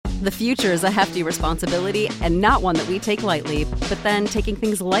The future is a hefty responsibility and not one that we take lightly, but then taking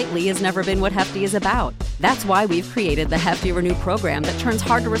things lightly has never been what Hefty is about. That's why we've created the Hefty Renew program that turns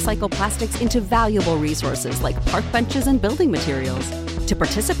hard-to-recycle plastics into valuable resources like park benches and building materials. To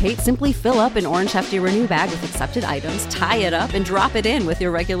participate, simply fill up an orange Hefty Renew bag with accepted items, tie it up, and drop it in with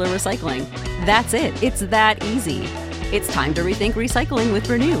your regular recycling. That's it. It's that easy. It's time to rethink recycling with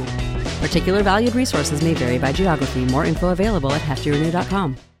Renew. Particular valued resources may vary by geography. More info available at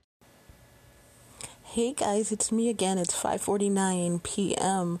heftyrenew.com. Hey guys, it's me again. It's 5:49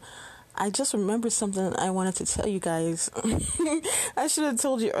 p.m. I just remembered something I wanted to tell you guys. I should have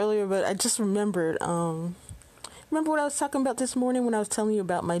told you earlier, but I just remembered. Remember what I was talking about this morning when I was telling you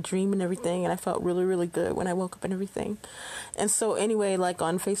about my dream and everything, and I felt really, really good when I woke up and everything. And so anyway, like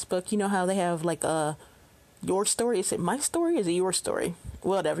on Facebook, you know how they have like your story? Is it my story? Is it your story?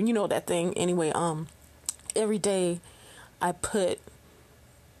 Whatever, you know that thing. Anyway, every day I put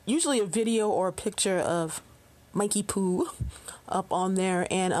usually a video or a picture of Mikey Poo up on there.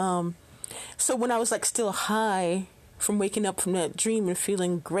 And so when I was like still high from waking up from that dream and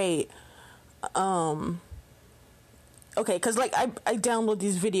feeling great, okay, because like I download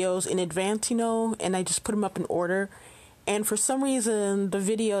these videos in advance, you know, and I just put them up in order. And for some reason, the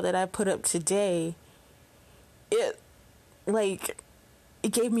video that I put up today, it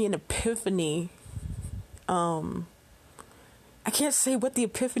gave me an epiphany. I can't say what the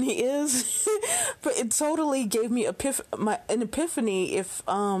epiphany is, but it totally gave me an epiphany. If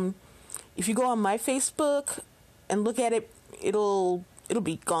you go on my Facebook and look at it, it'll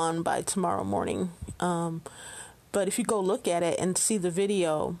be gone by tomorrow morning. But if you go look at it and see the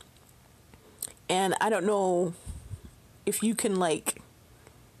video, and I don't know if you can like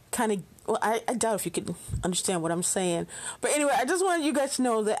kind of, well, I doubt if you can understand what I'm saying. But anyway, I just wanted you guys to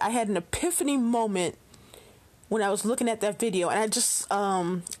know that I had an epiphany moment when I was looking at that video, and I just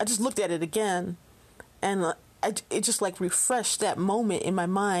looked at it again, and it just like refreshed that moment in my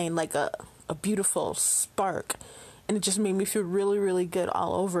mind like a beautiful spark, and it just made me feel really, really good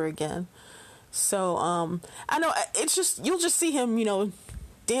all over again. So I know it's just, you'll just see him, you know,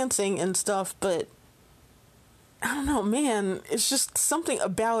 dancing and stuff, but I don't know, man, it's just something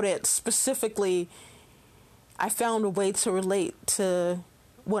about it specifically. I found a way to relate to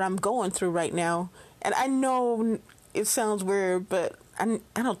what I'm going through right now. And I know it sounds weird, but I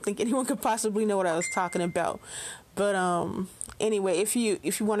don't think anyone could possibly know what I was talking about. But anyway, if you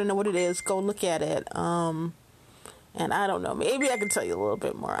want to know what it is, go look at it. And I don't know, maybe I can tell you a little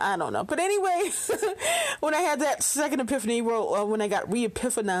bit more. I don't know. But anyway, when I had that second epiphany, when I got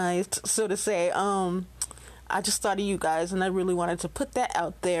re-epiphanized, so to say, I just thought of you guys, and I really wanted to put that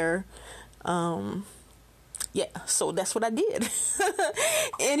out there. Yeah, so that's what I did.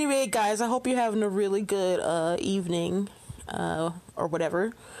 Anyway, guys, I hope you're having a really good evening or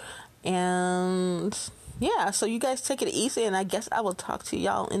whatever. And yeah, so you guys take it easy, and I guess I will talk to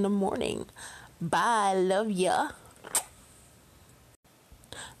y'all in the morning. Bye. Love ya.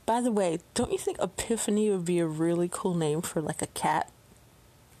 By the way, don't you think Epiphany would be a really cool name for like a cat?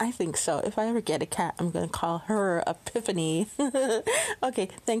 I think so. If I ever get a cat, I'm going to call her Epiphany. Okay,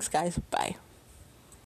 thanks, guys. Bye.